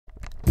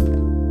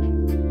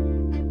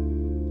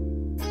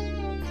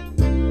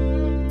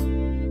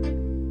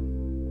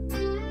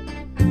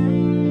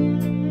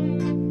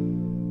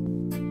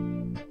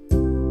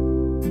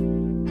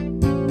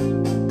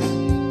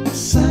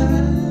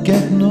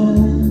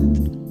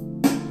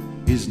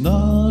is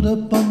not a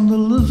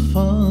bundle of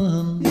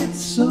fun.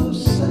 It's so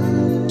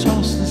sad.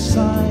 Tossed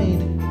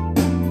aside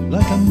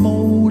like a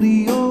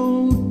moldy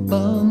old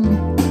bun.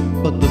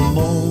 But the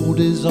mold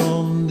is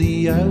on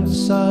the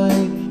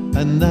outside,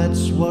 and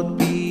that's what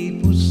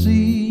people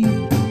see.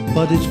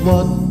 But it's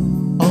what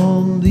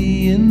on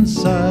the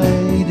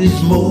inside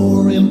is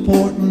more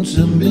important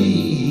to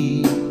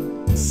me.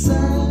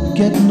 Sad.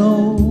 Getting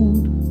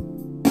old,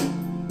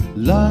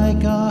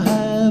 like I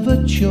have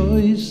a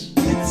choice.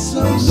 It's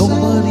so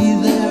Nobody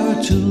sad.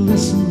 there to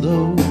listen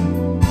though.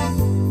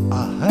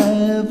 I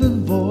have a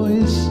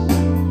voice.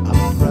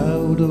 I'm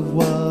proud of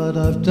what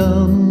I've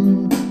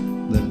done.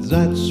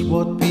 That's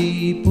what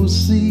people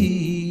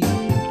see.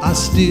 I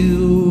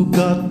still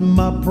got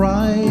my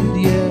pride,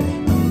 yeah,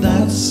 and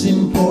that's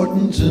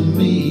important to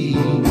me.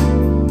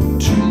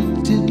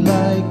 Treated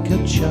like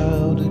a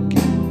child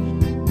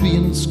again,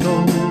 being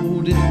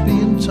scolded,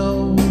 being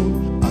told.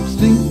 I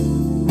think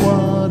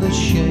what a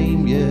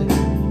shame, yeah,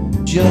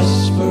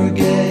 just for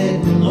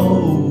getting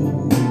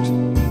old.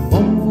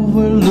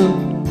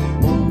 Overlooked,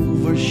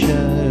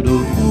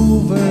 overshadowed,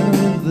 over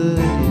the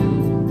hill.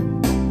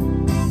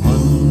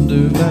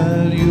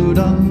 Undervalued,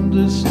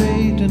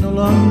 understated, no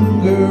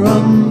longer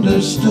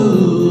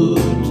understood.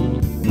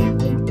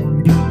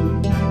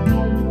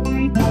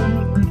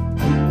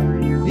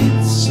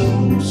 It's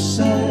so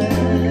sad.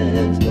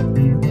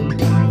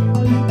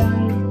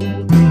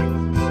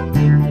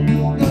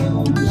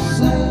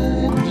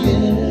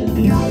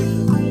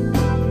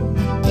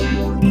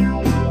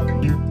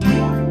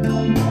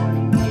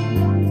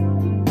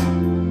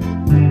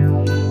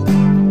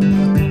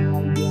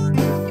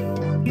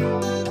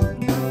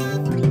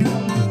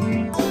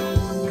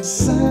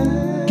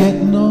 Sad, yeah.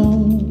 Getting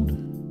old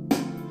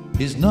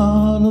is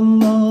not a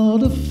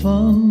lot of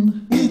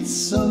fun. It's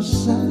so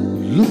sad.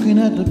 Looking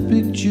at the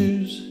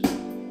pictures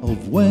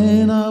of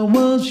when I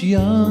was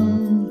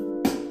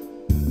young,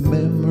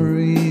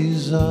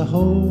 memories I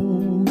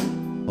hold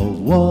of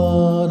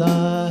what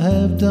I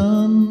have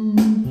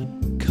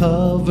done.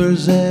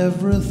 Covers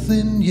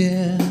everything,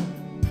 yeah,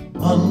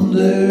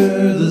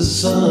 under the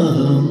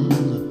sun.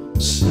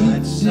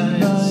 Sitting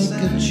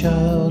like a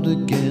child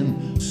again,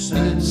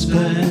 being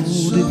scolded,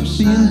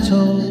 being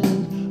told.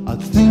 I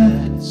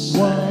think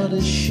what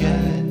a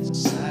shame,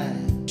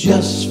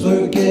 just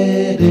for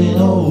getting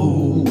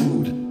old.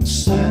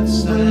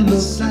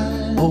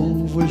 Overlooked,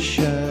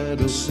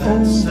 overshadowed,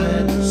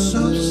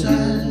 So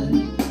sad.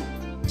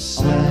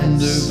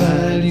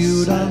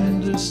 undervalued,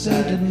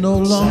 understated, no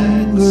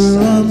longer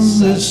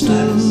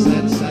understood.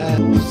 Sad,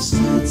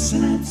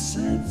 sad,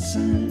 sad,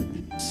 sad,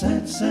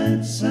 sad,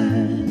 sad,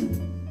 sad.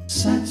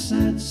 Sad,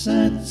 sad,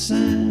 sad,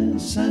 sad,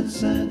 sad,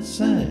 sad,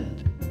 sad.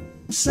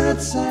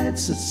 Sad, sad,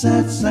 sad,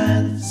 sad,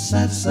 sad,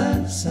 sad,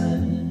 sad,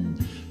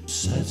 sad.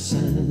 Sad,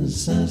 sad,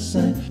 sad,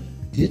 sad.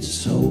 It's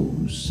so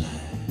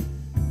sad.